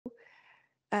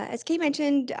As Kate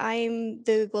mentioned, I'm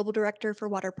the Global Director for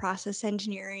Water Process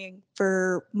Engineering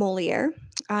for Moleaer.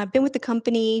 I've been with the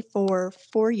company for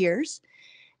 4 years.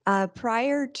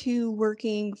 Prior to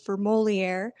working for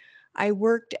Moleaer, I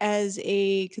worked as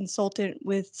a consultant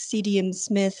with CDM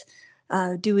Smith,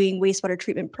 doing wastewater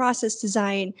treatment process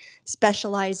design,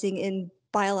 specializing in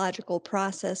biological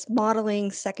process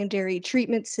modeling, secondary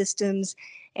treatment systems,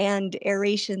 and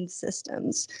aeration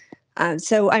systems.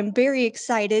 So I'm very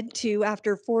excited to,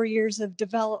 after 4 years of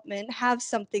development, have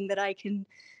something that I can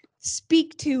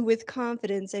speak to with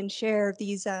confidence and share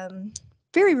these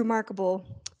very remarkable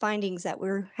findings that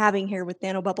we're having here with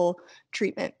nanobubble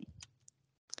treatment.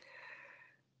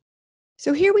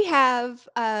 So here we have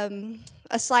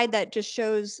a slide that just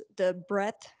shows the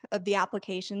breadth of the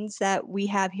applications that we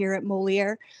have here at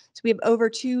Moleaer. So we have over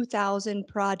 2,000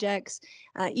 projects,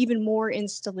 even more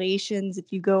installations if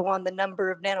you go on the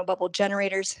number of nanobubble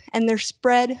generators, and they're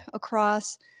spread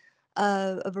across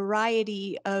a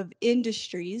variety of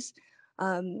industries,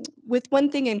 with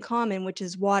one thing in common, which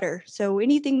is water. So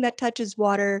anything that touches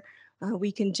water,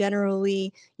 we can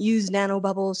generally use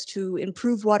nanobubbles to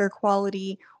improve water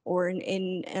quality, or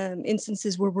in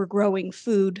instances where we're growing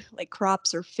food like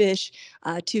crops or fish,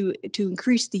 to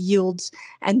increase the yields.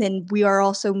 And then we are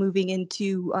also moving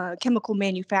into chemical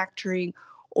manufacturing,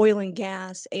 oil and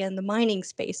gas, and the mining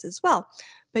space as well.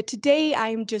 But today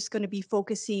I'm just going to be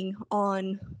focusing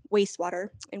on wastewater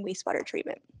and wastewater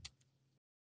treatment.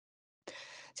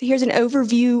 So here's an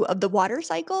overview of the water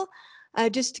cycle.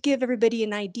 Just to give everybody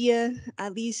an idea,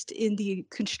 at least in the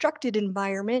constructed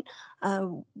environment,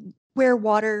 where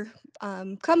water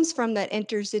comes from that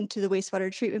enters into the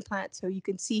wastewater treatment plant. So you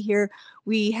can see here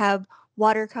we have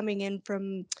water coming in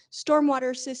from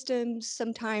stormwater systems.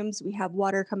 Sometimes we have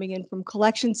water coming in from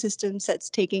collection systems that's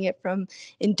taking it from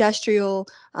industrial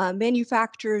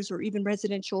manufacturers or even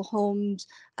residential homes,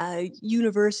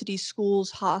 universities, schools,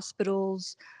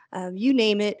 hospitals, you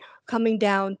name it, coming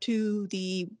down to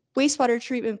the wastewater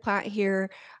treatment plant here,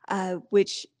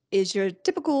 which is your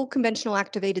typical conventional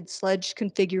activated sludge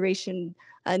configuration.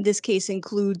 In this case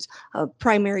includes a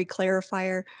primary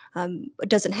clarifier. It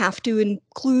doesn't have to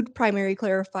include primary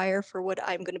clarifier for what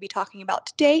I'm going to be talking about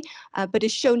today, but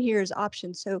is shown here as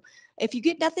options. So if you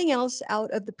get nothing else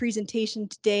out of the presentation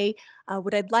today,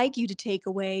 what I'd like you to take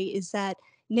away is that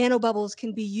nanobubbles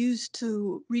can be used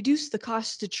to reduce the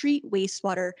cost to treat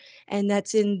wastewater, and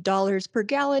that's in dollars per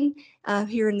gallon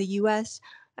here in the US.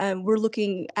 We're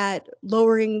looking at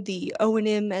lowering the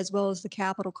O&M as well as the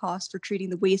capital cost for treating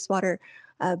the wastewater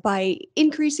by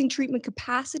increasing treatment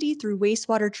capacity through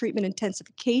wastewater treatment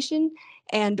intensification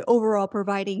and overall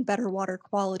providing better water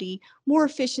quality more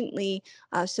efficiently,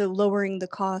 so lowering the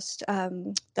cost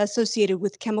associated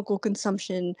with chemical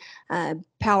consumption,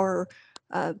 power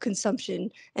consumption,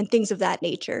 and things of that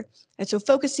nature. And so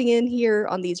focusing in here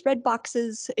on these red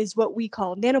boxes is what we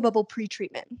call nanobubble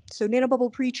pretreatment. So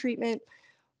nanobubble pretreatment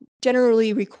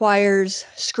generally requires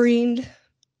screened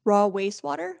raw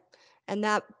wastewater, and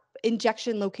that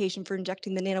injection location for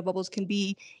injecting the nanobubbles can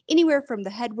be anywhere from the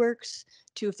headworks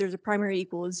to, if there's a primary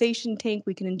equalization tank,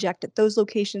 we can inject at those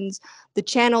locations. The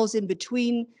channels in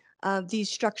between these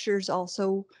structures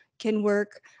also can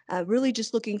work, really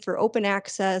just looking for open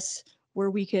access where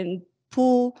we can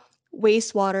pull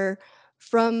wastewater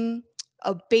from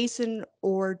a basin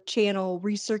or channel,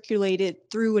 recirculate it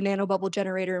through a nanobubble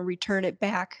generator, and return it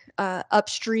back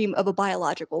upstream of a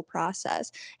biological process.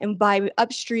 And by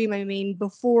upstream, I mean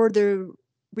before the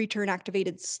return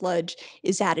activated sludge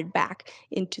is added back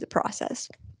into the process.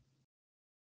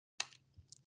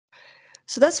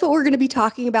 So that's what we're going to be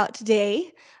talking about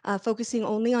today, focusing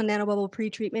only on nanobubble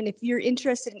pretreatment. If you're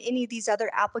interested in any of these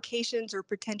other applications or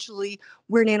potentially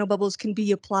where nanobubbles can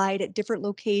be applied at different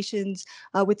locations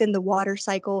within the water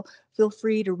cycle, feel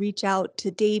free to reach out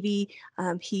to Davey.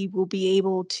 He will be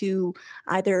able to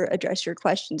either address your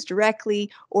questions directly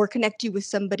or connect you with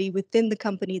somebody within the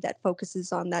company that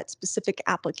focuses on that specific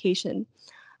application.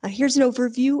 Here's an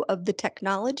overview of the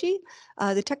technology.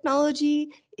 The technology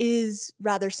is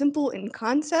rather simple in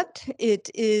concept.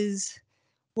 It is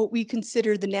what we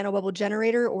consider the nanobubble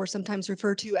generator, or sometimes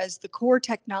referred to as the core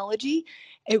technology.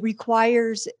 It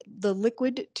requires the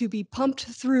liquid to be pumped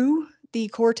through the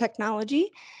core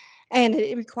technology, and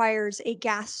it requires a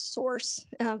gas source.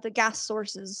 The gas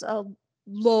source is a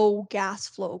low gas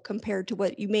flow compared to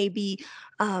what you may be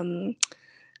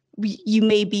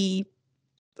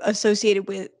associated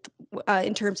with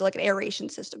in terms of like an aeration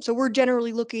system. So we're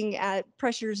generally looking at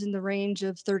pressures in the range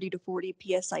of 30 to 40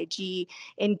 psig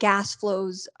in gas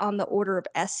flows on the order of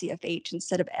SCFH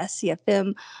instead of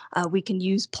SCFM. We can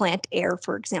use plant air,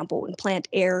 for example, when plant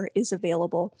air is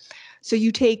available. So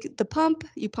you take the pump,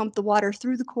 you pump the water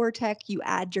through the core tech, you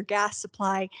add your gas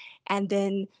supply, and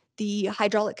then the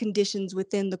hydraulic conditions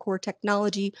within the core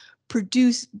technology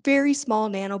produce very small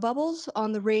nanobubbles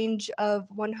on the range of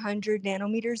 100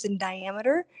 nanometers in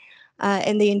diameter,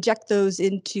 and they inject those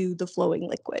into the flowing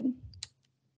liquid.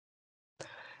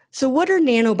 So what are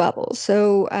nanobubbles?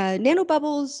 So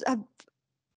nanobubbles have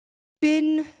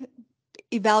been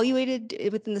evaluated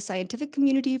within the scientific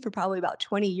community for probably about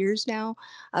 20 years now.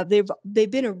 They've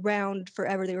been around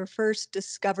forever. They were first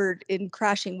discovered in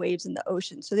crashing waves in the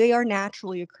ocean, so they are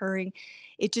naturally occurring.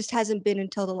 It just hasn't been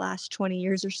until the last 20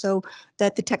 years or so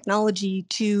that the technology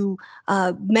to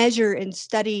measure and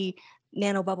study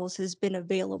nanobubbles has been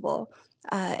available,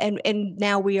 and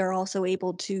now we are also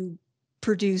able to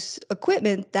produce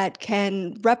equipment that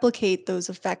can replicate those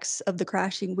effects of the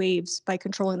crashing waves by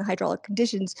controlling the hydraulic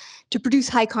conditions to produce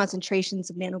high concentrations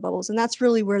of nanobubbles. And that's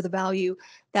really where the value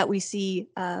that we see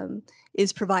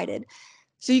is provided.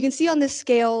 So you can see on this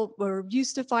scale, we're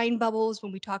used to fine bubbles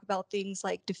when we talk about things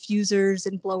like diffusers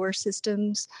and blower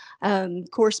systems.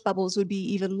 Coarse bubbles would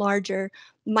be even larger.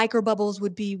 Microbubbles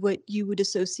would be what you would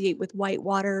associate with white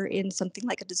water in something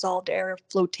like a dissolved air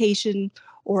flotation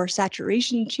or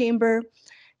saturation chamber.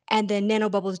 And then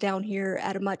nanobubbles down here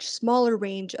at a much smaller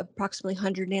range of approximately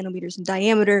 100 nanometers in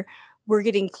diameter, we're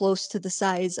getting close to the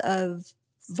size of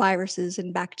viruses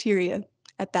and bacteria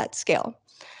at that scale.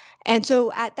 And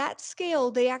so at that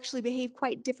scale, they actually behave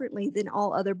quite differently than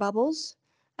all other bubbles.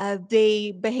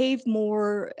 They behave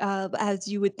more as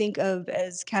you would think of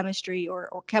as chemistry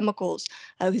or chemicals,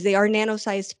 because they are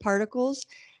nano-sized particles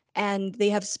and they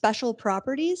have special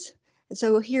properties. And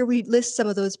so here we list some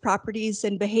of those properties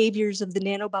and behaviors of the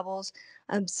nanobubbles.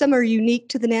 Some are unique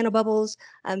to the nanobubbles,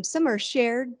 some are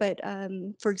shared, but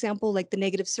for example, like the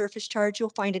negative surface charge, you'll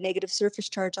find a negative surface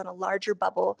charge on a larger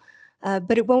bubble,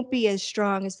 but it won't be as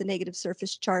strong as the negative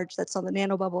surface charge that's on the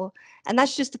nanobubble. And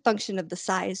that's just a function of the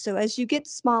size. So as you get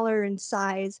smaller in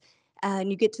size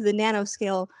and you get to the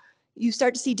nanoscale, you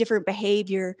start to see different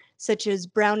behavior, such as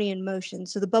Brownian motion.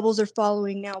 So the bubbles are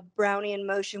following now Brownian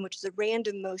motion, which is a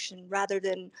random motion rather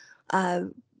than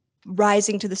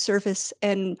rising to the surface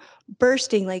and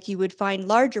bursting like you would find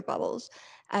larger bubbles.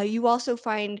 You also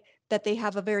find that they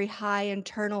have a very high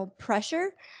internal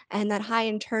pressure, and that high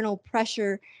internal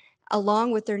pressure,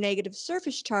 along with their negative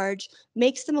surface charge,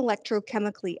 makes them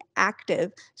electrochemically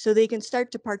active, so they can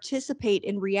start to participate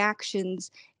in reactions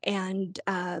and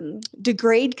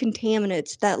degrade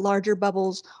contaminants that larger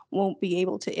bubbles won't be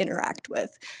able to interact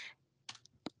with.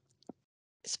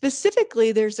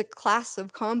 Specifically, there's a class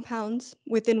of compounds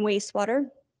within wastewater,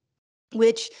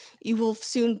 which you will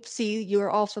soon see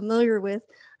you're all familiar with,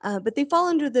 but they fall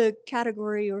under the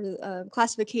category or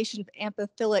classification of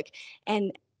amphiphilic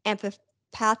and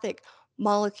amphipathic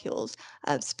molecules.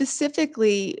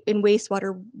 Specifically in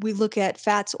wastewater, we look at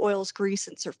fats, oils, grease,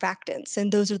 and surfactants,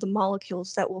 and those are the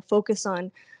molecules that we'll focus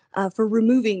on for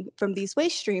removing from these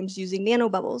waste streams using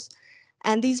nanobubbles.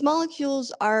 And these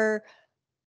molecules are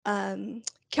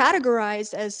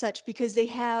categorized as such because they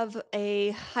have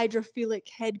a hydrophilic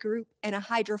head group and a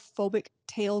hydrophobic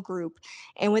tail group.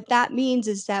 And what that means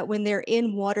is that when they're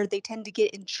in water, they tend to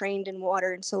get entrained in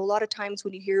water. And so a lot of times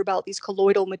when you hear about these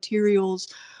colloidal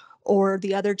materials or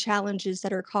the other challenges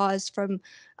that are caused from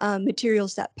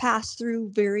materials that pass through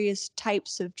various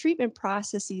types of treatment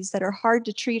processes that are hard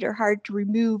to treat or hard to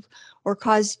remove or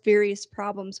cause various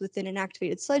problems within an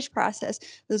activated sludge process,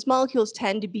 those molecules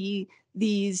tend to be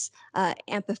these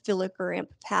amphiphilic or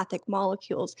amphipathic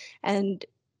molecules. And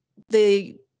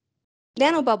the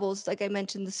nanobubbles, like I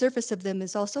mentioned, the surface of them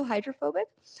is also hydrophobic.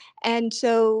 And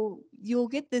so you'll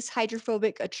get this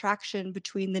hydrophobic attraction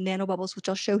between the nanobubbles, which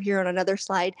I'll show here on another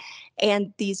slide,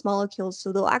 and these molecules.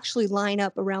 So they'll actually line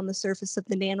up around the surface of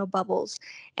the nanobubbles.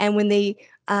 And when they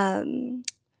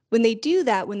do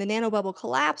that, when the nanobubble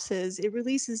collapses, it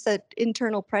releases that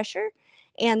internal pressure.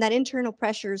 And that internal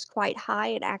pressure is quite high.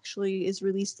 It actually is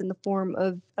released in the form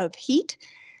of heat.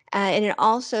 And it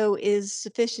also is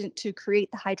sufficient to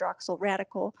create the hydroxyl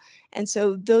radical. And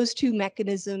so those two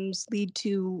mechanisms lead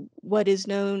to what is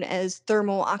known as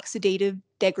thermal oxidative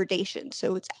degradation.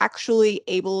 So it's actually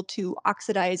able to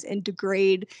oxidize and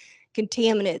degrade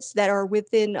contaminants that are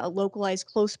within a localized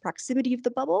close proximity of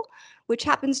the bubble, which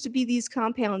happens to be these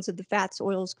compounds of the fats,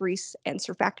 oils, grease, and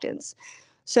surfactants.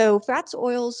 So fats,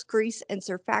 oils, grease, and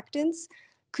surfactants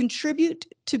contribute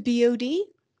to BOD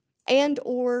and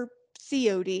or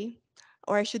COD,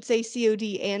 or I should say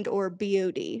COD and or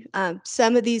BOD.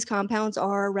 Some of these compounds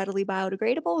are readily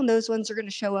biodegradable, and those ones are going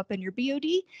to show up in your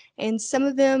BOD, and some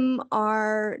of them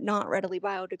are not readily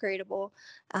biodegradable,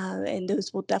 and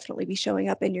those will definitely be showing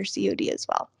up in your COD as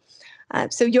well.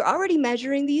 So you're already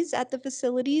measuring these at the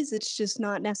facilities. It's just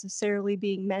not necessarily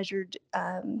being measured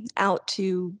out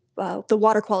to the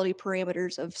water quality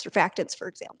parameters of surfactants, for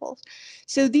example.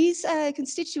 So these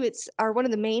constituents are one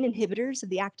of the main inhibitors of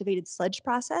the activated sludge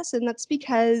process, and that's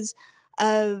because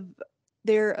of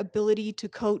their ability to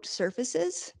coat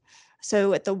surfaces.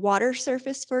 So at the water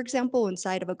surface, for example,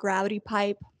 inside of a gravity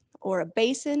pipe or a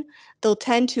basin, they'll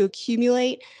tend to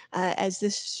accumulate. As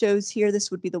this shows here, this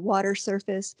would be the water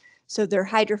surface. So their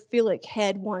hydrophilic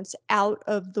head wants out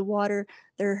of the water.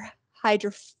 Their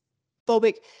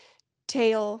hydrophobic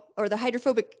tail, or the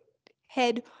hydrophobic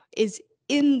head, is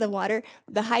in the water.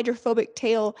 The hydrophobic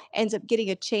tail ends up getting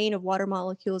a chain of water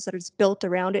molecules that is built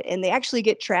around it, and they actually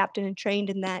get trapped and entrained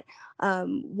in that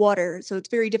water. So it's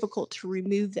very difficult to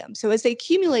remove them. So as they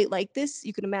accumulate like this,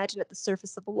 you can imagine at the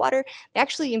surface of the water, they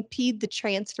actually impede the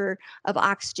transfer of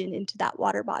oxygen into that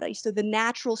water body. So the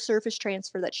natural surface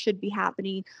transfer that should be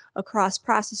happening across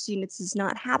process units is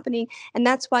not happening. And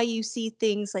that's why you see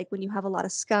things like when you have a lot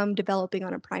of scum developing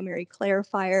on a primary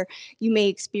clarifier, you may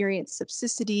experience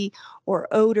subsicity or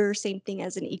odor, same thing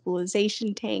as an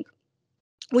equalization tank,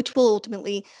 which will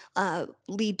ultimately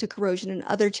lead to corrosion and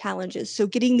other challenges. So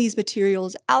getting these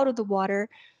materials out of the water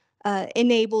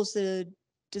enables the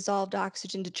dissolved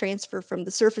oxygen to transfer from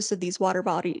the surface of these water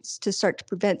bodies to start to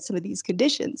prevent some of these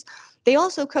conditions. They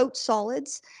also coat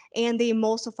solids and they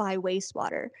emulsify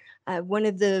wastewater. One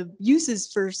of the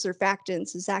uses for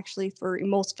surfactants is actually for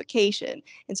emulsification.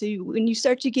 And so when you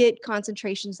start to get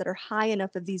concentrations that are high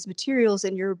enough of these materials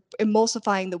and you're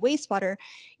emulsifying the wastewater,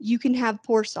 you can have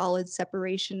poor solid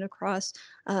separation across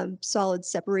solid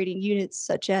separating units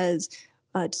such as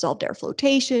dissolved air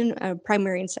flotation,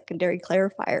 primary and secondary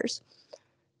clarifiers.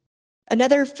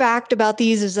 Another fact about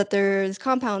these is that their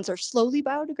compounds are slowly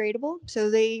biodegradable, so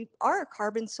they are a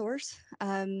carbon source,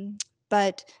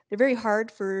 but they're very hard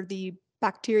for the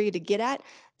bacteria to get at.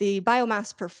 The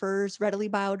biomass prefers readily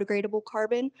biodegradable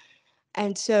carbon,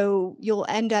 and so you'll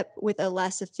end up with a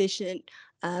less efficient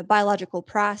biological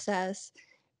process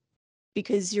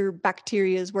because your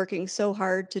bacteria is working so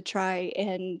hard to try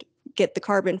and get the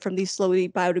carbon from these slowly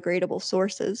biodegradable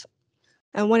sources.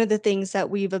 And one of the things that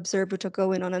we've observed, which will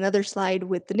go in on another slide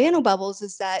with the nanobubbles,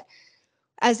 is that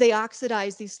as they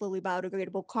oxidize these slowly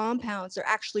biodegradable compounds, they're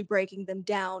actually breaking them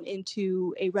down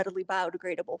into a readily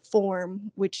biodegradable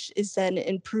form, which is then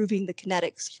improving the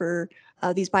kinetics for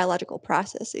these biological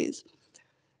processes.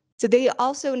 So they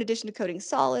also, in addition to coating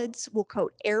solids, will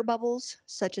coat air bubbles,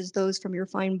 such as those from your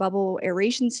fine bubble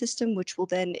aeration system, which will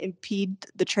then impede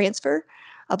the transfer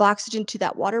of oxygen to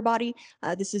that water body.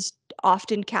 This is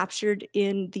often captured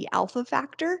in the alpha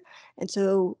factor. And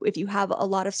so if you have a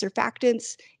lot of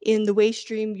surfactants in the waste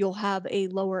stream, you'll have a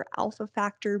lower alpha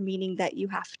factor, meaning that you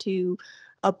have to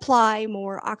apply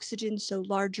more oxygen, so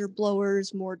larger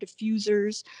blowers, more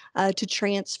diffusers to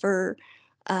transfer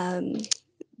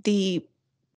the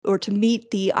or to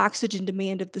meet the oxygen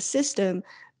demand of the system,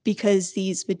 because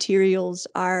these materials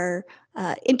are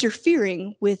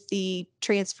interfering with the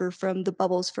transfer from the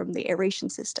bubbles from the aeration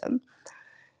system.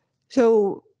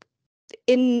 So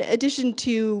in addition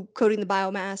to coating the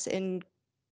biomass and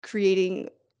creating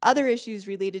other issues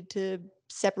related to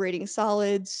separating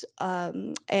solids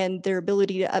and their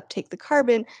ability to uptake the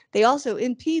carbon, they also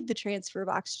impede the transfer of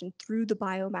oxygen through the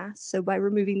biomass. So by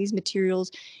removing these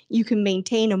materials, you can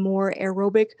maintain a more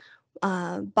aerobic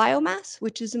biomass,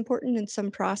 which is important in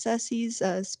some processes,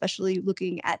 especially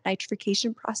looking at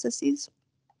nitrification processes.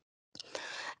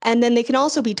 And then they can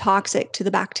also be toxic to the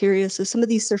bacteria. So some of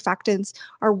these surfactants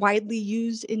are widely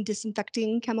used in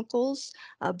disinfecting chemicals,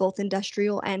 both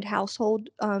industrial and household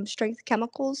strength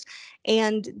chemicals.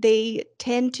 And they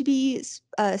tend to be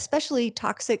especially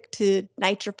toxic to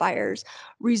nitrifiers,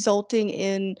 resulting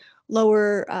in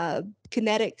lower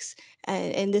kinetics.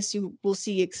 And this you will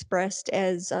see expressed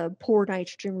as poor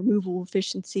nitrogen removal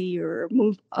efficiency or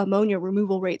ammonia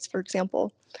removal rates, for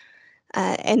example.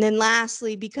 And then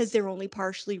lastly, because they're only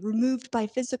partially removed by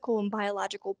physical and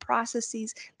biological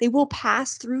processes, they will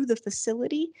pass through the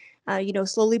facility,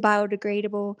 slowly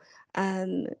biodegradable,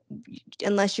 um,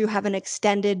 unless you have an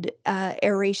extended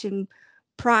aeration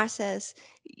process.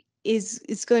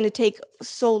 It's going to take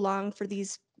so long for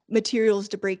these materials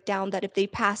to break down that if they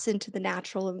pass into the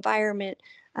natural environment,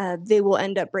 they will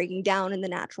end up breaking down in the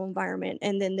natural environment,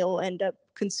 and then they'll end up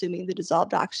consuming the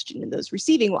dissolved oxygen in those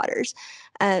receiving waters.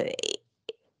 Uh,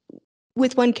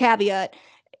 with one caveat,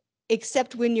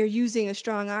 except when you're using a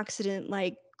strong oxidant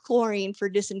like chlorine for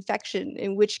disinfection,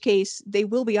 in which case they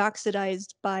will be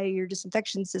oxidized by your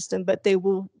disinfection system, but they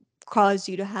will cause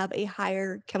you to have a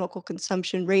higher chemical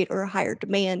consumption rate or a higher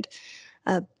demand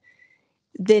uh,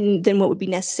 than what would be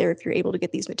necessary if you're able to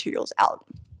get these materials out.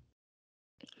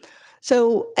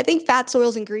 So I think fats,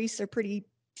 oils, and grease are pretty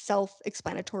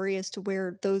self-explanatory as to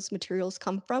where those materials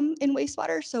come from in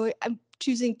wastewater. So I'm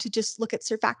choosing to just look at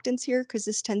surfactants here because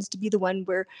this tends to be the one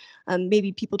where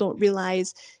maybe people don't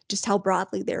realize just how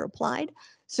broadly they're applied.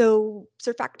 So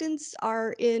surfactants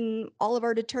are in all of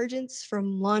our detergents,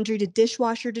 from laundry to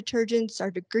dishwasher detergents, our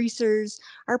degreasers,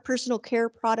 our personal care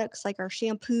products like our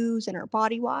shampoos and our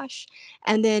body wash,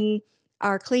 and then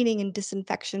our cleaning and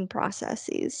disinfection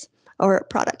processes or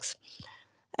products.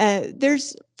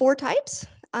 There's 4 types,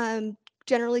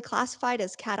 generally classified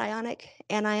as cationic,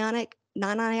 anionic,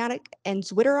 non-ionic, and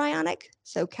zwitterionic.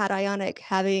 So cationic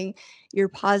having your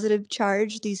positive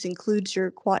charge. These includes your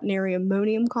quaternary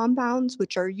ammonium compounds,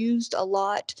 which are used a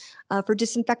lot for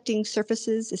disinfecting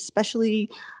surfaces, especially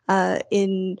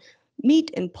in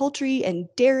meat and poultry and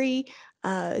dairy,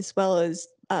 as well as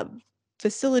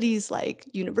facilities like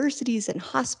universities and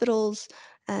hospitals.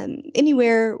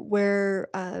 Anywhere where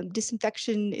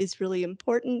disinfection is really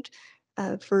important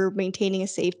for maintaining a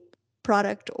safe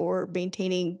product or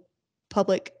maintaining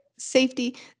public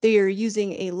safety, they are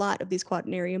using a lot of these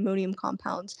quaternary ammonium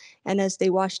compounds. And as they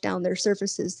wash down their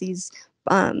surfaces, these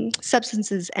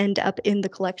substances end up in the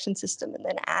collection system and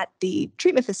then at the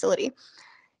treatment facility.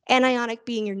 Anionic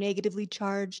being your negatively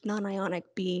charged,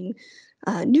 non-ionic being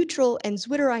neutral, and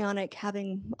zwitterionic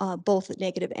having both a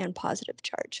negative and positive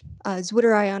charge.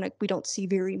 Zwitterionic we don't see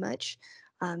very much.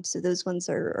 So those ones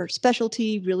are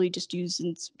specialty, really just used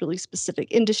in really specific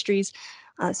industries.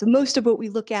 So most of what we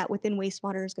look at within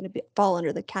wastewater is going to fall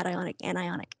under the cationic,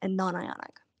 anionic, and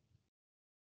non-ionic.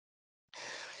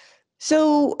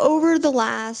 So over the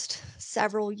last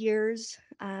several years,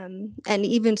 and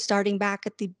even starting back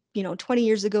at the 20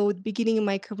 years ago, at the beginning of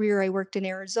my career, I worked in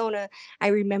Arizona. I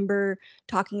remember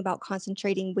talking about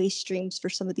concentrating waste streams for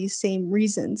some of these same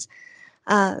reasons.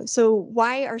 So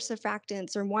why are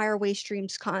surfactants or why are waste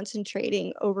streams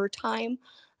concentrating over time?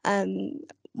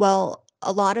 Well,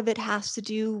 a lot of it has to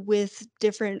do with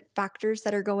different factors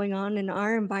that are going on in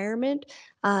our environment,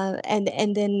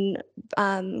 and then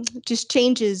just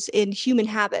changes in human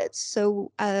habits.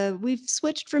 So we've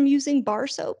switched from using bar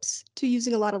soaps to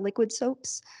using a lot of liquid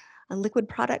soaps, liquid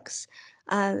products.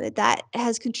 That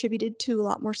has contributed to a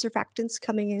lot more surfactants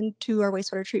coming into our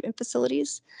wastewater treatment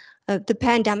facilities. The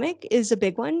pandemic is a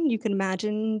big one. You can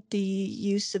imagine the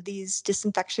use of these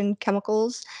disinfection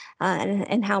chemicals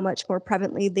and how much more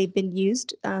prevalently they've been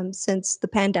used since the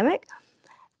pandemic.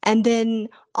 And then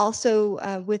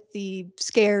also with the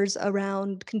scares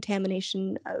around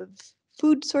contamination of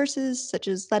food sources, such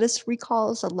as lettuce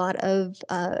recalls, a lot of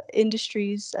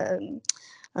industries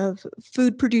of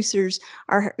food producers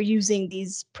are using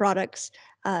these products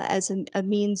as a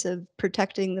means of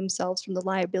protecting themselves from the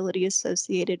liability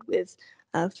associated with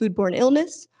foodborne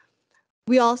illness.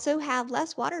 We also have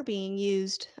less water being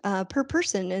used per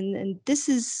person, and this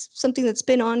is something that's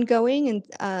been ongoing.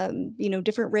 And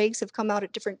different regs have come out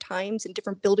at different times and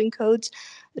different building codes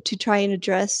to try and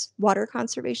address water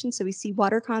conservation. So we see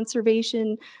water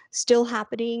conservation still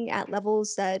happening at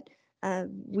levels that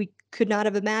we could not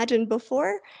have imagined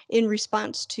before in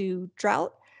response to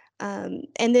drought.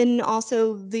 And then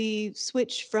also the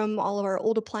switch from all of our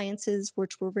old appliances,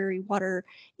 which were very water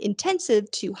intensive,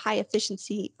 to high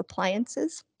efficiency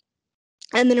appliances.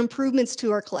 And then improvements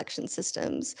to our collection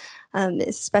systems,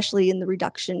 especially in the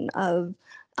reduction of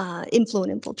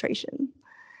influent infiltration.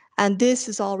 And this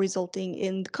is all resulting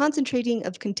in the concentrating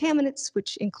of contaminants,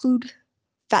 which include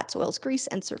fats, oils, grease,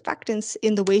 and surfactants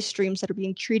in the waste streams that are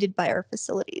being treated by our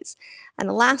facilities. And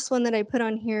the last one that I put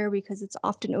on here, because it's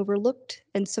often overlooked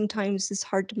and sometimes is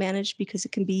hard to manage because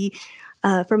it can be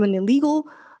from an illegal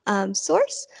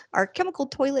source, are chemical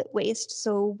toilet waste.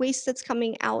 So waste that's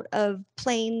coming out of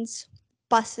planes,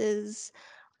 buses,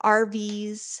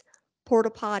 RVs, porta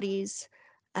potties,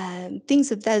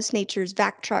 things of those natures,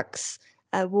 vac trucks,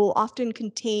 will often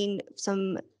contain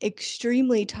some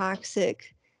extremely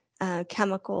toxic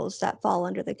chemicals that fall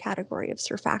under the category of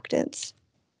surfactants.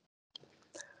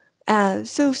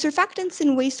 So surfactants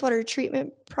in wastewater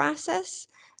treatment process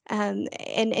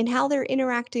and how they're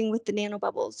interacting with the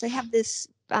nanobubbles. I have this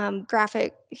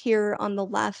graphic here on the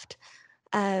left,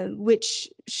 which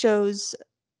shows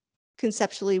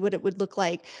conceptually what it would look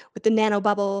like with the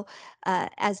nanobubble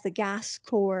as the gas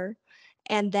core,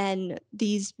 and then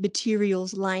these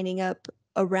materials lining up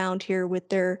around here with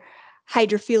their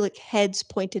hydrophilic heads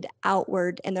pointed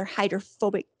outward and their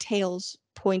hydrophobic tails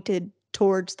pointed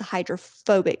towards the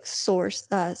hydrophobic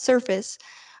surface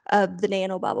of the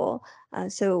nanobubble.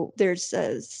 So there's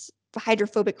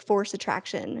hydrophobic force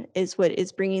attraction is what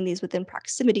is bringing these within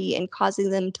proximity and causing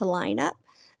them to line up.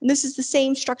 And this is the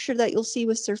same structure that you'll see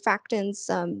with surfactants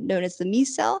known as the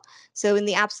micelle. So in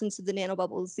the absence of the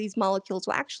nanobubbles, these molecules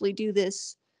will actually do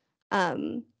this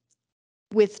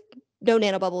with no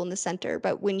nanobubble in the center,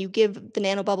 but when you give the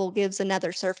nanobubble gives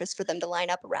another surface for them to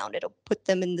line up around, it'll put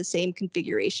them in the same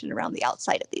configuration around the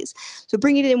outside of these. So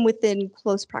bringing it in within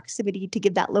close proximity to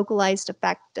give that localized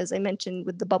effect, as I mentioned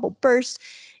with the bubble burst,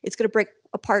 it's going to break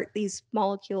apart these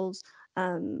molecules,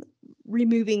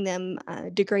 removing them,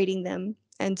 degrading them.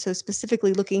 And so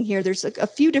specifically looking here, there's a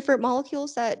few different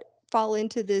molecules that fall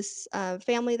into this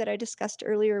family that I discussed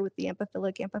earlier with the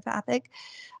amphiphilic, amphipathic.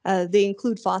 They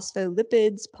include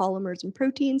phospholipids, polymers, and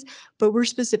proteins, but we're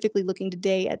specifically looking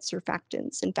today at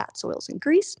surfactants and fats, oils, and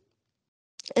grease.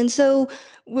 And so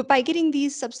by getting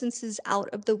these substances out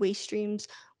of the waste streams,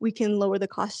 we can lower the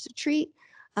cost to treat,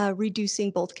 reducing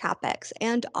both CapEx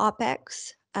and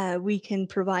OpEx. We can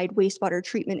provide wastewater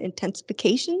treatment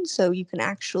intensification, so you can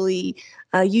actually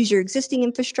use your existing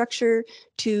infrastructure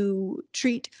to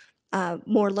treat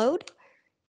more load.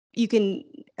 You can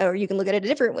look at it a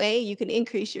different way. You can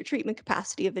increase your treatment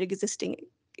capacity of an existing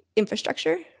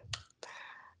infrastructure.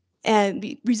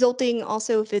 And resulting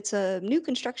also, if it's a new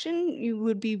construction, you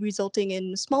would be resulting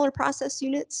in smaller process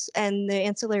units and the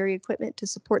ancillary equipment to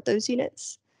support those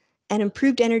units, and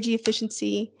improved energy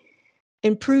efficiency,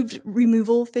 improved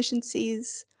removal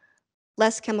efficiencies,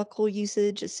 less chemical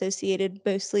usage associated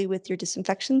mostly with your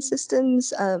disinfection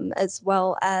systems, as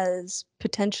well as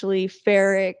potentially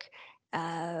ferric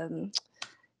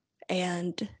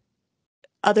and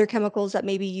other chemicals that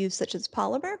may be used, such as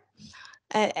polymer.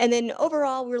 And then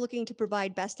overall, we're looking to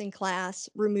provide best-in-class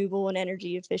removal and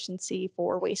energy efficiency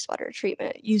for wastewater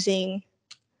treatment using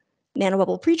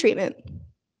nanobubble pretreatment.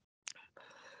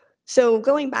 So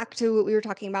going back to what we were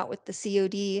talking about with the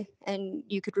COD, and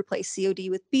you could replace COD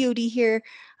with BOD here,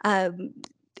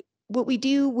 what we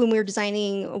do when we're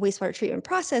designing a wastewater treatment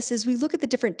process is we look at the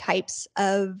different types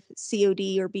of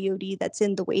COD or BOD that's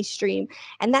in the waste stream,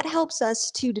 and that helps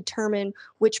us to determine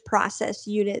which process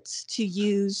units to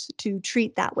use to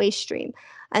treat that waste stream.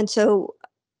 And so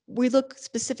we look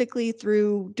specifically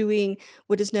through doing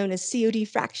what is known as COD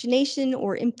fractionation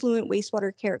or influent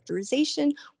wastewater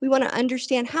characterization. We want to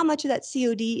understand how much of that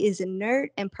COD is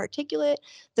inert and particulate.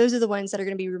 Those are the ones that are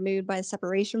going to be removed by the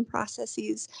separation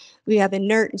processes. We have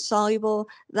inert and soluble.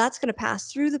 That's going to pass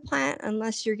through the plant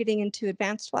unless you're getting into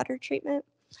advanced water treatment.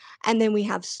 And then we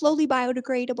have slowly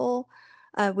biodegradable,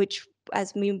 which,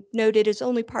 as we noted, is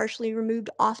only partially removed.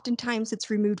 Oftentimes it's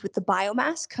removed with the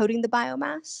biomass, coating the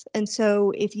biomass. And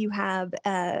so if you have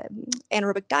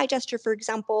anaerobic digester, for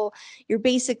example, you're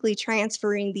basically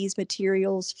transferring these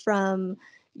materials from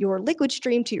your liquid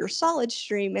stream to your solid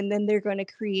stream, and then they're going to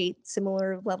create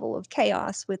similar level of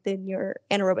chaos within your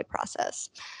anaerobic process.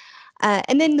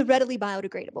 And then the readily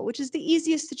biodegradable, which is the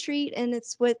easiest to treat, and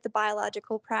it's what the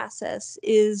biological process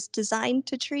is designed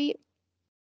to treat,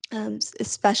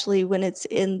 especially when it's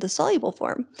in the soluble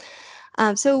form.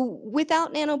 So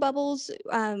without nanobubbles,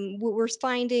 what we're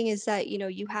finding is that,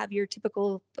 you have your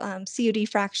typical COD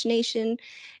fractionation,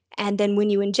 and then when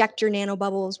you inject your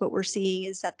nanobubbles, what we're seeing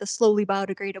is that the slowly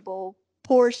biodegradable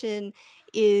portion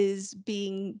is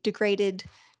being degraded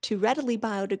to readily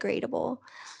biodegradable.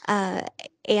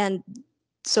 And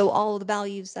so all of the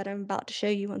values that I'm about to show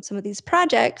you on some of these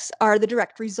projects are the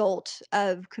direct result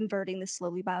of converting the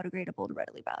slowly biodegradable to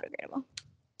readily biodegradable.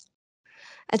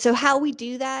 And so how we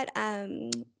do that,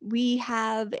 we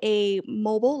have a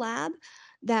mobile lab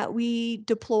that we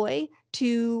deploy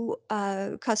to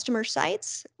customer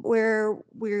sites where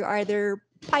we're either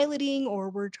piloting or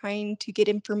we're trying to get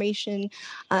information.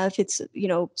 If it's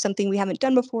something we haven't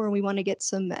done before and we want to get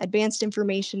some advanced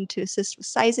information to assist with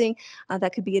sizing,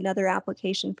 that could be another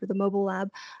application for the mobile lab.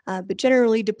 But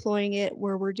generally deploying it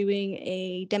where we're doing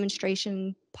a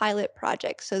demonstration pilot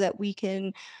project so that we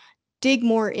can dig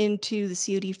more into the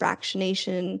COD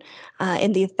fractionation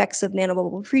and the effects of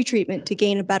nanobubble pretreatment to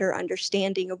gain a better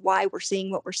understanding of why we're seeing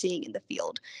what we're seeing in the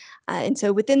field. And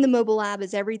so within the mobile lab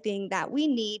is everything that we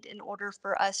need in order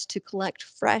for us to collect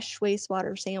fresh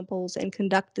wastewater samples and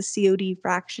conduct the COD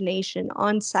fractionation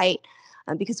on site.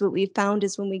 Because what we've found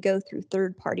is when we go through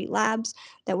third-party labs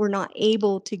that we're not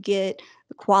able to get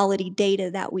the quality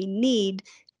data that we need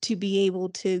to be able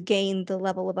to gain the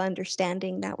level of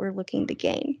understanding that we're looking to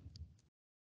gain.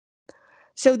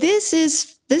 So this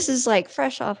is like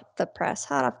fresh off the press,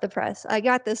 hot off the press. I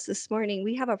got this morning.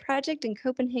 We have a project in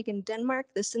Copenhagen, Denmark.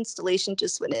 This installation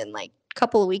just went in like a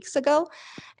couple of weeks ago,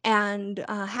 and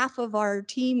half of our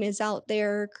team is out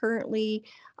there currently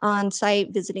on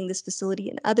site visiting this facility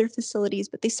and other facilities,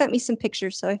 but they sent me some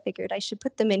pictures, so I figured I should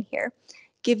put them in here,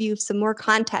 give you some more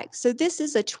context. So this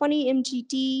is a 20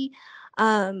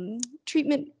 mgd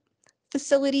treatment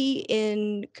facility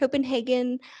in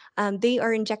Copenhagen. They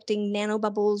are injecting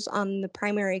nanobubbles on the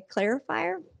primary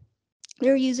clarifier.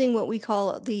 They're using what we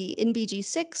call the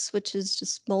NBG6, which is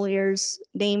just Moleaer's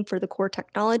name for the core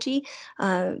technology.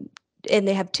 And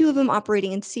they have two of them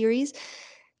operating in series.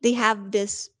 They have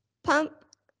this pump,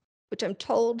 which I'm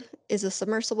told is a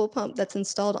submersible pump that's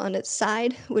installed on its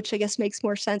side, which I guess makes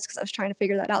more sense because I was trying to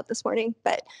figure that out this morning.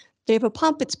 But they have a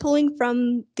pump. It's pulling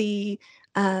from the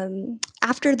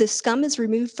after the scum is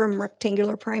removed from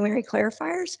rectangular primary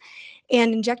clarifiers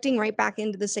and injecting right back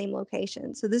into the same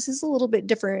location. So this is a little bit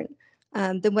different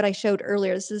than what I showed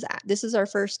earlier. This is our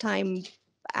first time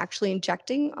actually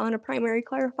injecting on a primary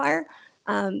clarifier.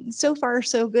 So far,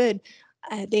 so good.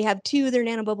 They have two of their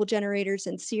nanobubble generators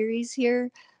in series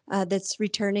here that's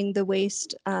returning the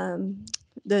waste,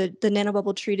 the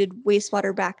nanobubble treated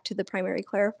wastewater back to the primary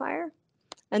clarifier.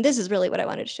 And this is really what I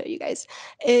wanted to show you guys,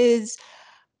 is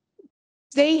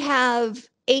they have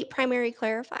 8 primary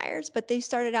clarifiers, but they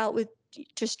started out with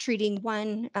just treating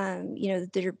one.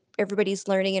 Everybody's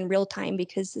learning in real time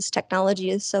because this technology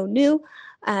is so new.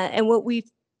 And what we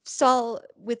saw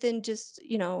within just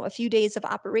a few days of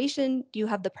operation, you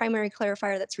have the primary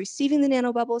clarifier that's receiving the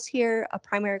nanobubbles here, a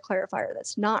primary clarifier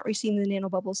that's not receiving the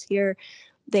nanobubbles here.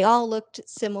 They all looked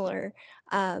similar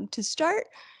to start.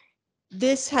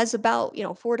 This has about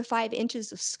 4 to 5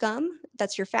 inches of scum.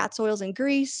 That's your fats, oils, and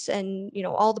grease, and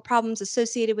all the problems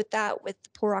associated with that, with the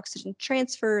poor oxygen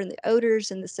transfer and the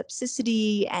odors and the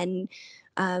sepsicity and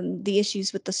the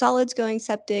issues with the solids going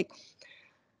septic.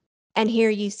 And here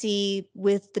you see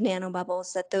with the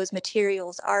nanobubbles that those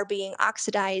materials are being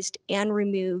oxidized and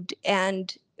removed.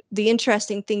 And the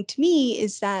interesting thing to me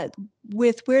is that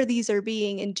with where these are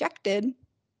being injected,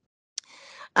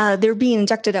 they're being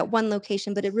injected at one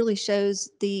location, but it really shows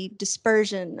the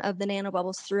dispersion of the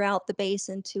nanobubbles throughout the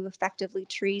basin to effectively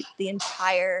treat the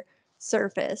entire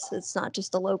surface. It's not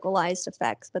just a localized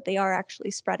effects, but they are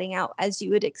actually spreading out as you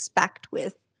would expect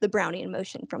with the Brownian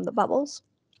motion from the bubbles.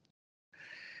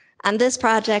 And this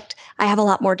project, I have a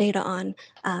lot more data on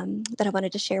that I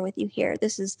wanted to share with you here.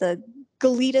 This is the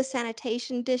Goleta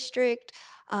Sanitary District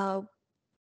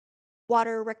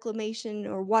water reclamation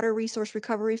or water resource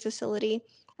recovery facility.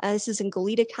 This is in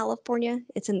Goleta, California.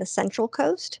 It's in the Central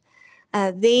Coast.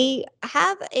 They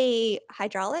have a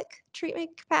hydraulic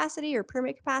treatment capacity or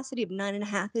permit capacity of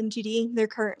 9.5 MGD. They're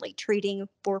currently treating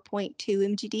 4.2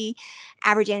 MGD,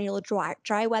 average annual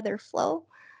dry weather flow.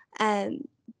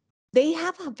 They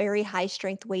have a very high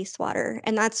strength wastewater,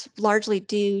 and that's largely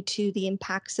due to the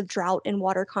impacts of drought and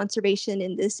water conservation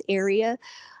in this area.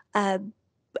 And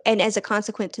as a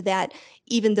consequence to that,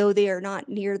 even though they are not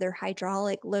near their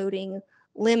hydraulic loading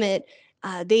limit,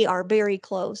 they are very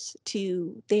close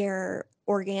to their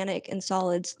organic and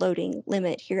solids loading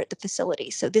limit here at the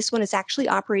facility. So this one is actually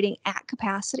operating at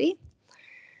capacity.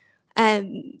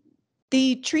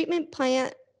 The treatment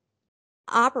plant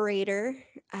operator,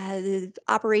 the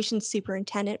operations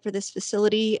superintendent for this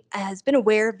facility, has been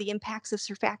aware of the impacts of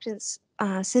surfactants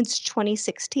since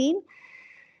 2016.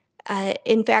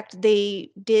 In fact,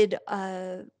 they did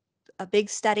a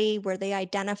big study where they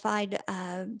identified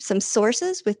some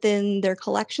sources within their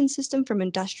collection system from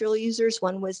industrial users.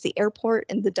 One was the airport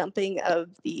and the dumping of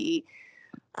the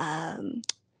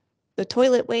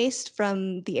toilet waste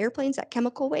from the airplanes, that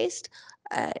chemical waste,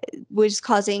 was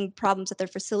causing problems at their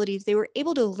facilities. They were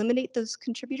able to eliminate those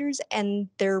contributors and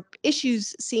their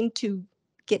issues seemed to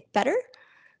get better.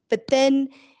 But then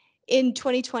in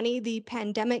 2020, the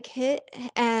pandemic hit,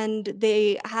 and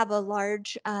they have a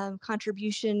large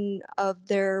contribution of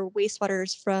their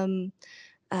wastewaters from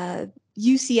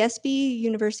UCSB,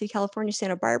 University of California,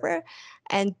 Santa Barbara,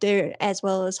 and there, as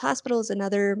well as hospitals and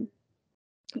other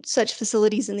such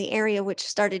facilities in the area, which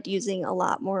started using a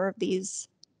lot more of these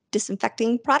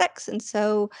disinfecting products. And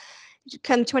so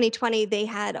come 2020, they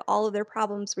had all of their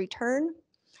problems return,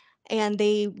 and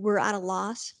they were at a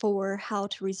loss for how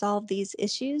to resolve these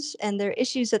issues. And their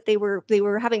issues that they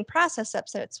were having process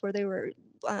upsets where they were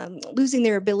losing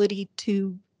their ability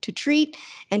to treat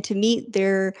and to meet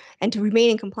their and to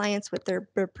remain in compliance with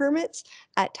their permits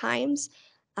at times.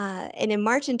 And in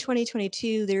March in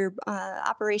 2022, their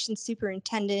operations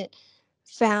superintendent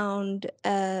found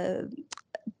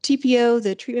TPO,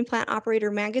 the Treatment Plant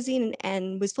Operator magazine,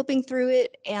 and was flipping through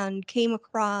it and came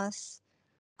across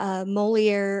a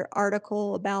Moleaer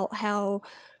article about how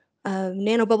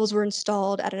nanobubbles were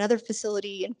installed at another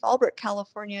facility in Fallbrook,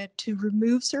 California to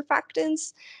remove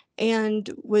surfactants, and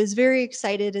was very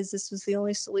excited as this was the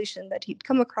only solution that he'd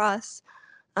come across.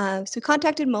 So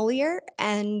contacted Moleaer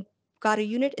and got a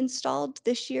unit installed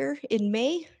this year in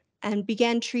May and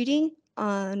began treating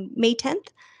on May 10th.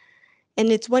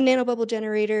 And it's 1 nanobubble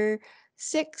generator,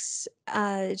 6,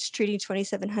 it's treating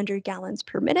 2,700 gallons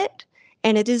per minute.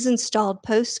 And it is installed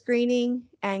post-screening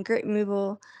and grit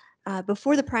removal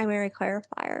before the primary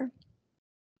clarifier.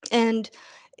 And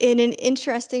in an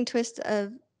interesting twist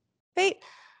of fate,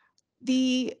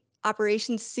 the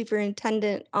operations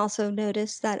superintendent also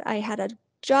noticed that I had a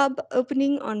job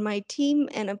opening on my team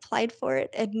and applied for it.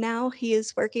 And now he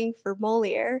is working for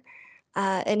Moleaer.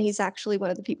 And he's actually one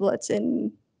of the people that's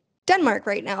in Denmark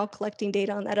right now collecting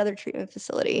data on that other treatment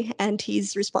facility. And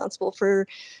he's responsible for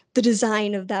the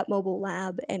design of that mobile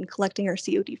lab and collecting our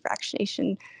COD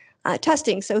fractionation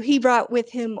testing. So he brought with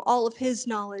him all of his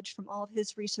knowledge from all of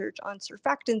his research on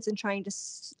surfactants and trying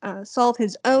to solve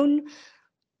his own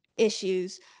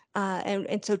issues.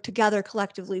 And so together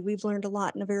collectively, we've learned a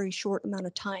lot in a very short amount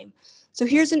of time. So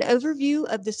here's an overview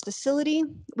of this facility.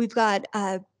 We've got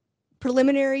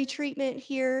preliminary treatment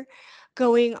here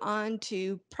going on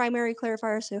to primary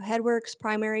clarifiers, so headworks,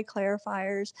 primary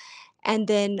clarifiers, and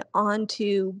then on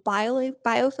to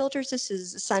biofilters. This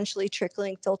is essentially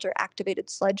trickling filter activated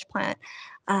sludge plant.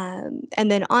 And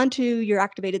then onto your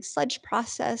activated sludge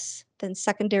process, then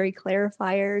secondary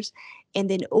clarifiers, and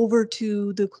then over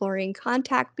to the chlorine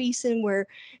contact basin where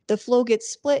the flow gets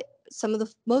split.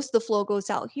 Most of the flow goes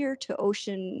out here to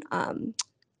ocean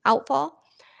outfall.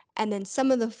 And then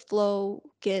some of the flow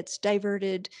gets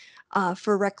diverted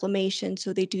for reclamation.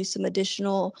 So they do some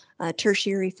additional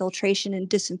tertiary filtration and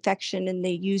disinfection, and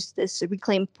they use this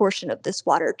reclaimed portion of this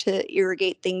water to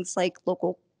irrigate things like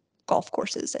local golf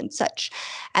courses and such.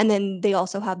 And then they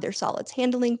also have their solids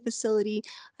handling facility,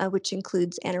 which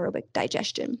includes anaerobic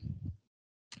digestion.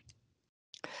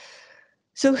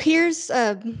 So here's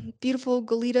beautiful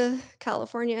Goleta,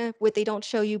 California. What they don't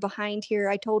show you behind here,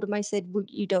 I told him, I said,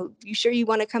 you sure you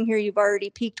want to come here? You've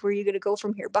already peaked. Where are you going to go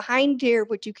from here? Behind here,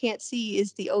 what you can't see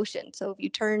is the ocean. So if you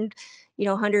turned,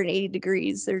 180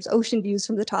 degrees, there's ocean views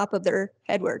from the top of their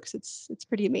headworks. It's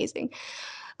pretty amazing.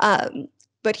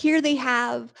 But here they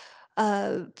have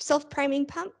a self-priming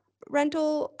pump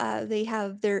rental. They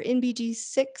have their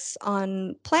NBG6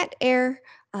 on plant air.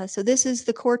 So this is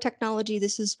the core technology.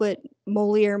 This is what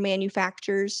Moleaer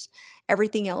manufactures.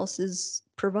 Everything else is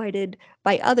provided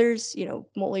by others.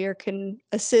 Moleaer can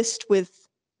assist with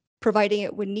providing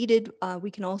it when needed.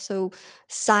 We can also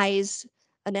size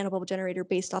a nanobubble generator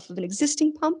based off of an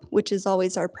existing pump, which is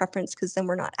always our preference because then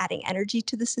we're not adding energy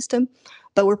to the system.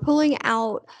 But we're pulling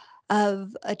out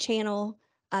of a channel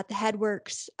at the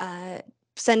headworks,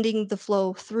 sending the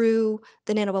flow through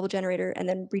the nanobubble generator and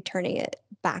then returning it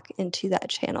back into that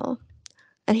channel.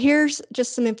 And here's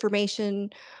just some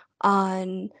information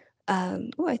on,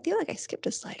 I feel like I skipped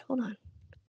a slide. Hold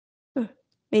on.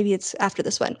 Maybe it's after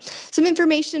this one. Some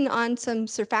information on some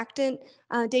surfactant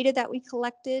data that we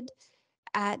collected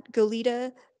at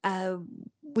Goleta.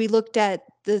 We looked at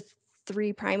the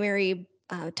 3 primary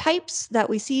types that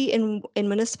we see in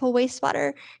municipal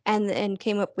wastewater and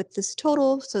came up with this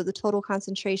total. So the total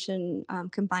concentration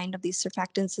combined of these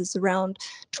surfactants is around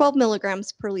 12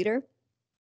 milligrams per liter.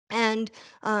 And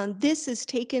this is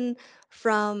taken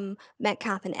from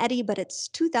Metcalf and Eddy, but it's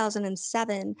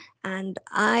 2007. And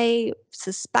I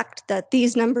suspect that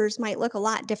these numbers might look a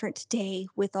lot different today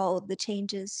with all of the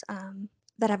changes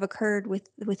that have occurred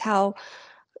with how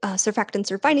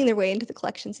surfactants are finding their way into the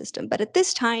collection system. But at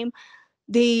this time,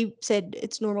 they said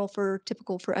it's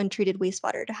typical for untreated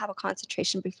wastewater to have a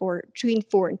concentration between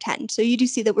 4 and 10. So you do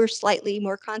see that we're slightly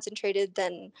more concentrated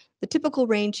than the typical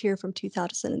range here from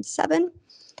 2007.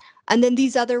 And then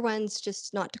these other ones,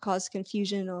 just not to cause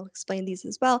confusion, I'll explain these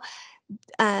as well.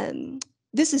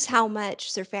 This is how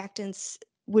much surfactants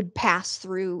would pass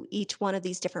through each one of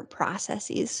these different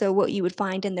processes. So what you would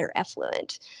find in their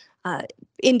effluent,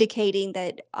 indicating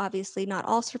that obviously not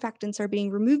all surfactants are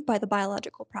being removed by the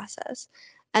biological process.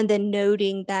 And then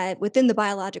noting that within the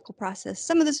biological process,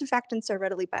 some of the surfactants are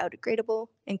readily biodegradable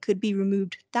and could be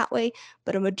removed that way,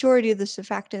 but a majority of the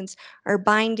surfactants are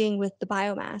binding with the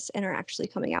biomass and are actually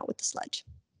coming out with the sludge.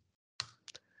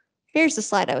 Here's the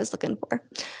slide I was looking for.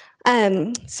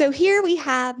 So here we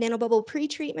have nanobubble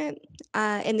pretreatment.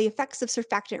 and the effects of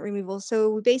surfactant removal. So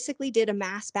we basically did a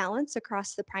mass balance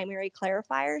across the primary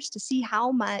clarifiers to see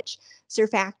how much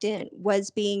surfactant was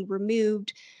being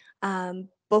removed on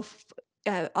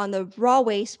the raw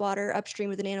wastewater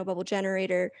upstream of the nanobubble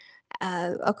generator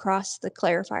across the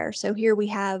clarifier. So here we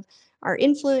have our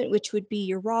influent, which would be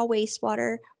your raw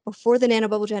wastewater before the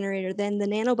nanobubble generator. Then the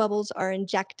nanobubbles are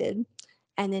injected.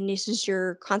 And then this is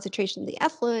your concentration in the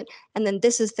effluent. And then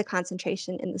this is the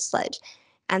concentration in the sludge.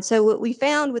 And so what we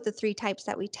found with the 3 types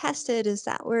that we tested is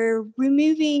that we're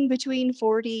removing between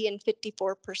 40 and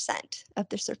 54% of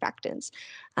the surfactants.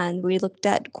 And we looked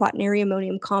at quaternary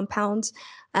ammonium compounds,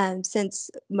 since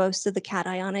most of the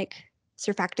cationic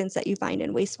surfactants that you find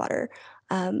in wastewater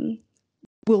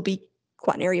will be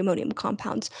quaternary ammonium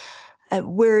compounds.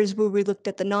 Whereas where we looked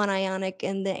at the non-ionic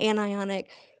and the anionic,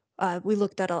 we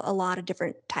looked at a lot of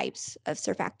different types of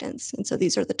surfactants. And so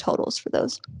these are the totals for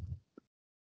those.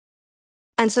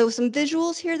 And so some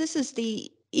visuals here. This is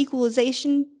the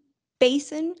equalization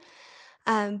basin.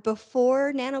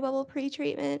 Before nanobubble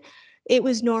pretreatment, it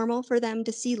was normal for them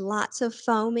to see lots of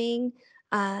foaming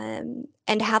and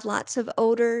have lots of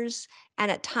odors. And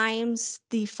at times,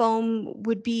 the foam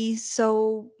would be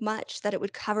so much that it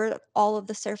would cover all of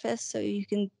the surface. So you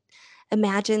can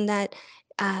imagine that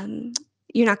um,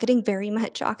 you're not getting very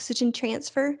much oxygen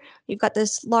transfer. You've got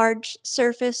this large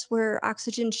surface where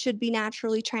oxygen should be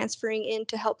naturally transferring in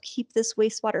to help keep this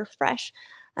wastewater fresh.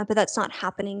 But that's not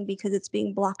happening because it's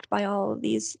being blocked by all of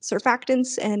these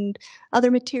surfactants and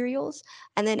other materials.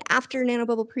 And then after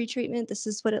nanobubble pretreatment, this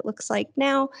is what it looks like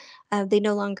now. They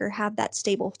no longer have that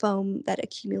stable foam that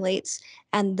accumulates,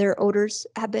 and their odors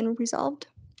have been resolved.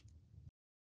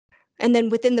 And then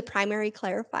within the primary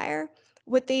clarifier,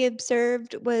 what they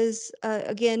observed was,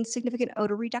 again, significant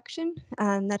odor reduction.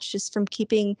 That's just from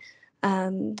keeping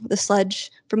the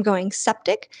sludge from going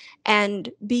septic. And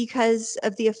because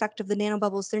of the effect of the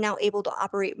nanobubbles, they're now able to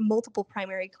operate multiple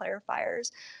primary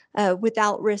clarifiers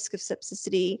without risk of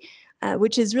sepsicity,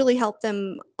 which has really helped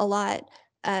them a lot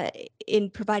in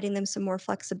providing them some more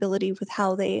flexibility with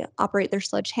how they operate their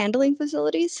sludge handling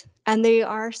facilities. And they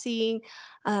are seeing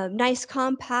nice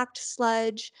compact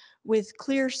sludge with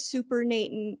clear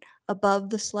supernatant above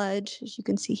the sludge, as you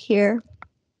can see here.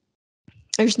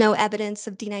 There's no evidence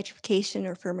of denitrification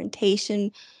or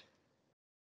fermentation.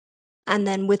 And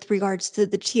then with regards to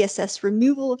the TSS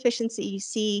removal efficiency, you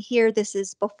see here, this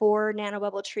is before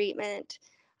nanobubble treatment.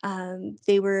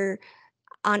 They were,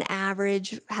 on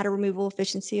average, had a removal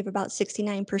efficiency of about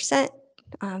 69%,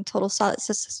 total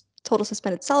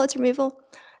suspended solids removal.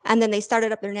 And then they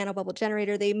started up their nanobubble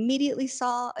generator. They immediately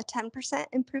saw a 10%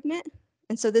 improvement.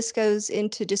 And so this goes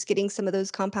into just getting some of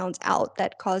those compounds out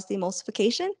that caused the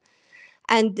emulsification.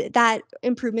 And that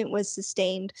improvement was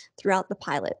sustained throughout the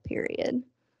pilot period.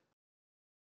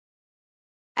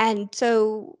 And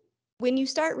so when you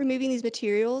start removing these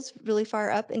materials really far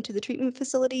up into the treatment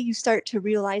facility, you start to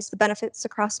realize the benefits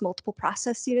across multiple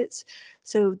process units.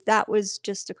 So that was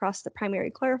just across the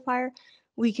primary clarifier.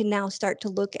 We can now start to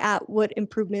look at what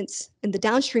improvements in the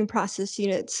downstream process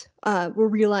units were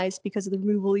realized because of the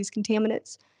removal of these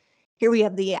contaminants. Here we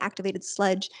have the activated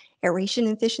sludge aeration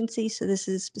efficiency. So this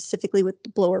is specifically with the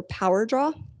blower power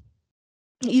draw.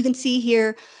 You can see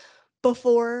here,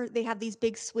 before they have these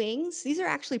big swings, these are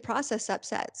actually process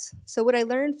upsets. So what I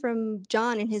learned from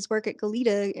John in his work at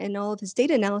Goleta and all of his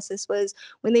data analysis was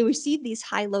when they received these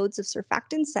high loads of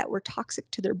surfactants that were toxic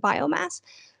to their biomass,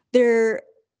 their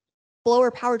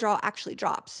blower power draw actually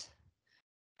drops.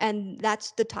 And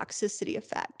that's the toxicity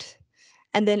effect.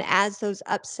 And then as those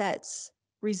upsets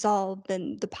resolve,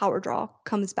 then the power draw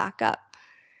comes back up.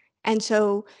 And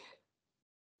so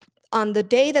on the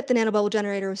day that the nanobubble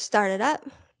generator was started up,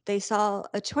 they saw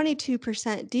a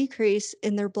 22% decrease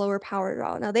in their blower power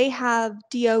draw. Now they have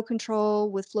DO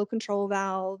control with flow control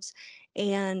valves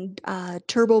and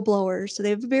turbo blowers. So they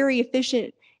have a very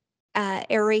efficient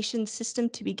aeration system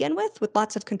to begin with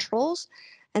lots of controls.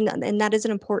 And that is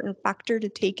an important factor to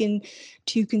take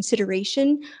into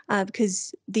consideration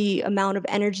because the amount of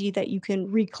energy that you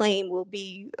can reclaim will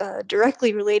be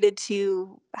directly related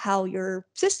to how your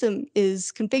system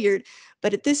is configured.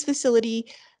 But at this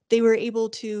facility, they were able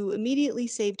to immediately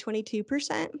save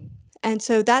 22%. And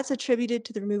so that's attributed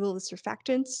to the removal of the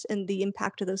surfactants and the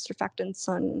impact of those surfactants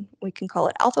on, we can call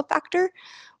it alpha factor,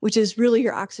 which is really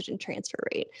your oxygen transfer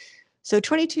rate. So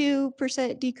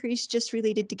 22% decrease just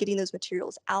related to getting those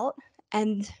materials out.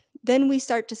 And then we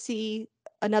start to see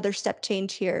another step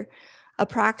change here,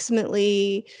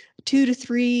 approximately 2 to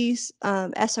 3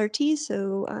 SRT,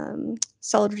 so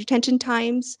solid retention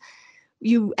times.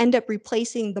 You end up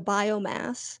replacing the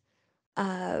biomass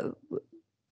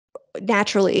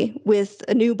naturally with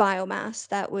a new biomass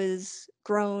that was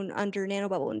grown under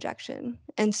nanobubble injection.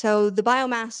 And so the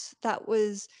biomass that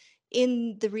was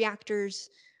in the reactors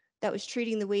that was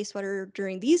treating the wastewater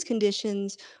during these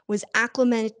conditions was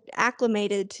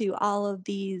acclimated to all of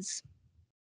these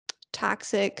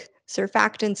toxic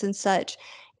surfactants and such.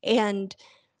 And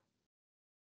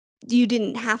you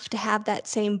didn't have to have that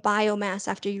same biomass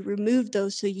after you remove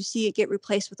those. So you see it get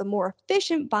replaced with a more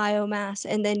efficient biomass.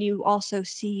 And then you also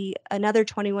see another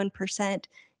 21%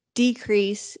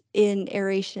 decrease in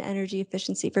aeration energy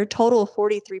efficiency for a total of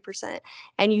 43%.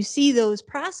 And you see those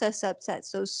process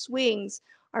upsets, those swings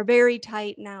are very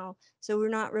tight now. So they're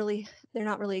not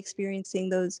really experiencing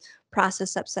those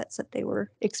process upsets that they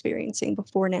were experiencing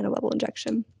before nanobubble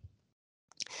injection.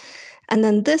 And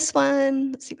then this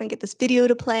one, let's see if I can get this video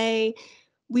to play.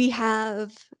 We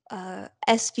have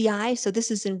SVI, so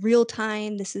this is in real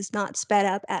time. This is not sped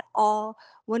up at all.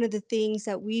 One of the things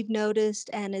that we've noticed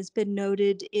and has been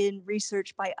noted in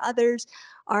research by others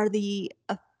are the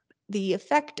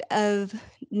effect of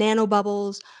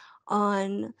nanobubbles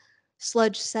on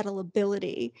sludge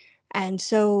settleability. And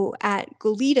so at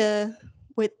Goleta,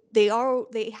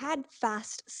 they had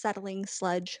fast settling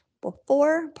sludge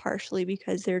before, partially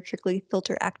because they're a trickly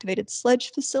filter activated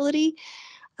sludge facility.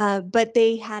 But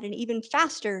they had an even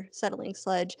faster settling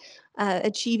sludge,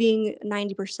 achieving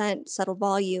 90% settle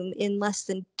volume in less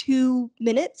than 2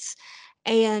 minutes.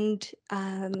 And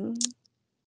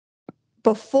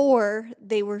before,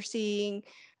 they were seeing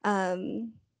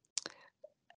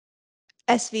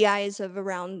SVIs of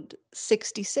around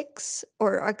 66,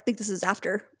 or I think this is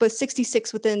after, but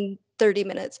 66 within 30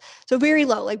 minutes. So very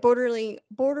low, like borderlining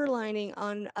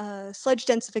on sludge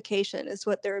densification is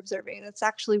what they're observing. That's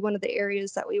actually one of the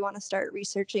areas that we want to start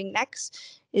researching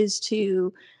next, is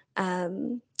to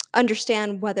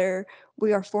understand whether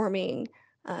we are forming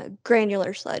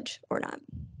granular sludge or not.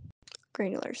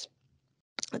 Granulars.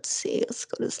 Let's see, let's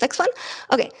go to this next one.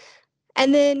 Okay,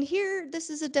 and then here, this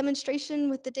is a demonstration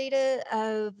with the data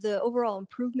of the overall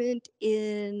improvement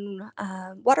in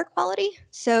water quality.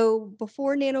 So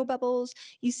before nanobubbles,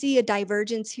 you see a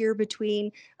divergence here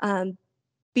between BOD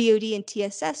and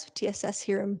TSS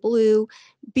here in blue,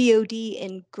 BOD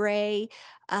in gray,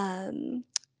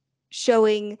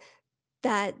 showing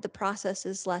that the process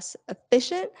is less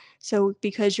efficient. So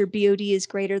because your BOD is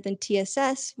greater than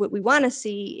TSS, what we want to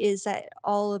see is that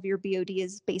all of your BOD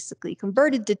is basically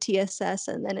converted to TSS,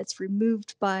 and then it's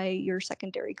removed by your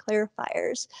secondary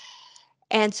clarifiers.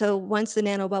 And so once the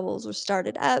nanobubbles were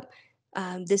started up,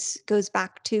 this goes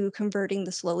back to converting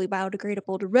the slowly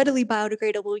biodegradable to readily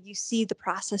biodegradable. You see the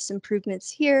process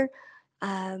improvements here,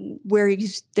 where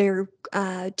their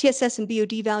TSS and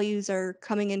BOD values are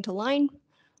coming into line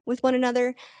with one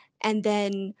another. And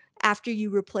then after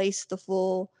you replace the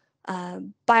full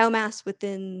biomass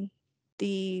within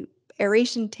the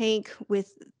aeration tank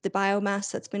with the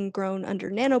biomass that's been grown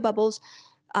under nanobubbles,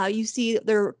 you see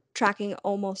they're tracking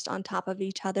almost on top of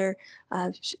each other,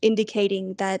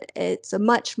 indicating that it's a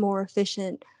much more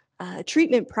efficient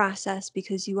treatment process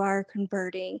because you are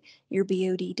converting your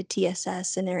BOD to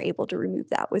TSS, and they're able to remove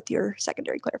that with your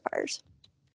secondary clarifiers.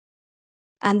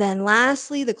 And then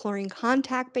lastly, the chlorine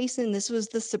contact basin. This was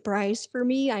the surprise for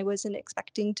me. I wasn't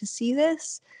expecting to see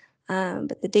this,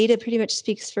 but the data pretty much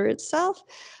speaks for itself,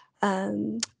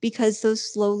 because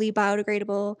those slowly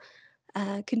biodegradable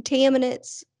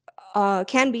contaminants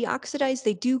can be oxidized.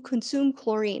 They do consume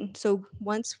chlorine. So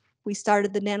once we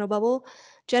started the nanobubble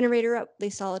generator up, they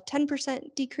saw a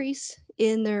 10% decrease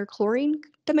in their chlorine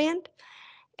demand.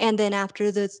 And then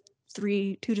after the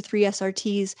 2 to 3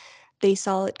 SRTs, they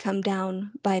saw it come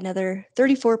down by another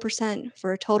 34%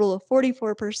 for a total of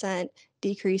 44%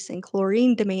 decrease in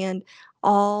chlorine demand,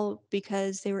 all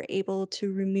because they were able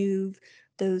to remove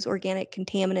those organic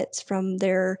contaminants from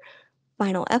their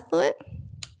final effluent.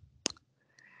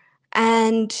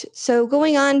 And so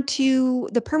going on to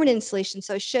the permanent installation.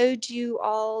 So I showed you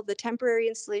all the temporary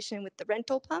installation with the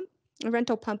rental pump. The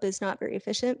rental pump is not very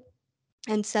efficient.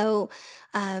 And so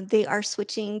they are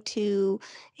switching to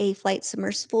a flight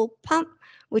submersible pump,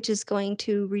 which is going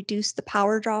to reduce the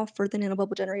power draw for the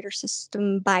nanobubble generator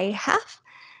system by half.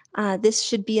 This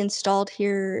should be installed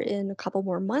here in a couple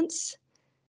more months.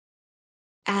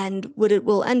 And what it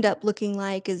will end up looking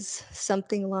like is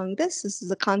something along this. This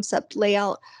is a concept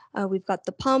layout. We've got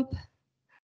the pump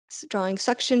drawing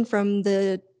suction from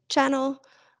the channel,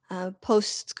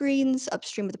 post screens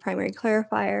upstream of the primary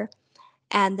clarifier,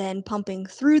 and then pumping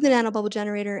through the nanobubble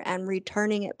generator and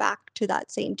returning it back to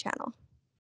that same channel.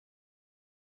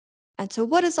 And so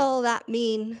what does all that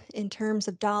mean in terms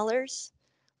of dollars?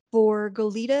 For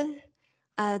Goleta,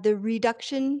 the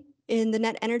reduction in the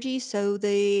net energy. So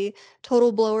the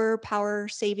total blower power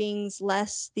savings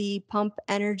less the pump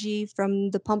energy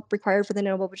from the pump required for the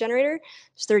nanobubble generator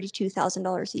is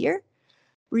 $32,000 a year.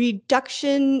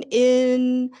 Reduction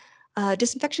in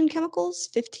disinfection chemicals,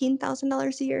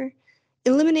 $15,000 a year.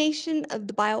 Elimination of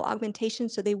the bioaugmentation,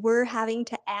 so they were having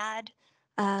to add,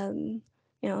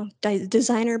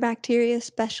 designer bacteria,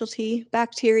 specialty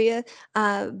bacteria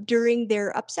during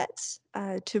their upsets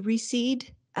to reseed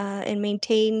and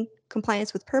maintain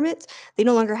compliance with permits. They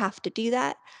no longer have to do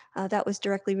that. That was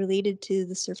directly related to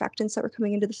the surfactants that were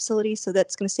coming into the facility, so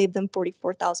that's going to save them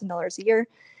 $44,000 a year.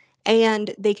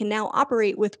 And they can now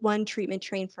operate with one treatment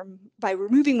train by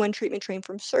removing one treatment train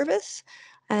from service,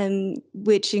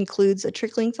 which includes a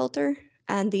trickling filter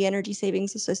and the energy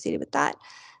savings associated with that.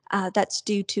 That's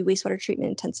due to wastewater treatment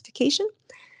intensification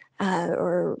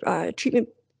or treatment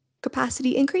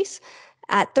capacity increase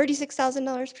at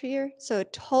 $36,000 per year. So a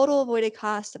total avoided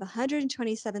cost of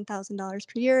 $127,000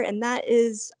 per year, and that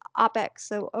is OPEX,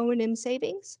 so O&M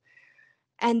savings.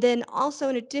 And then also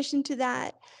in addition to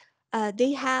that,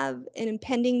 they have an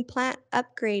impending plant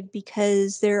upgrade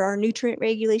because there are nutrient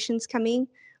regulations coming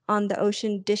on the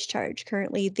ocean discharge.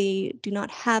 Currently, they do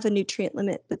not have a nutrient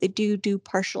limit, but they do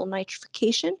partial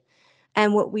nitrification.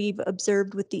 And what we've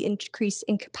observed with the increase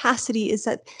in capacity is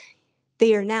that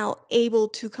they are now able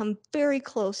to come very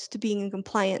close to being in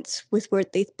compliance with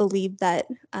what they believe that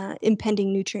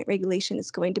impending nutrient regulation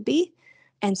is going to be.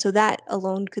 And so that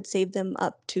alone could save them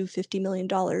up to $50 million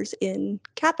in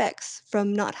CapEx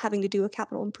from not having to do a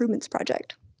capital improvements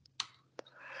project.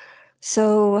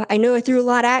 So I know I threw a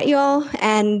lot at y'all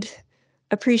and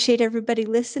appreciate everybody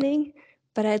listening,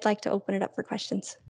 but I'd like to open it up for questions.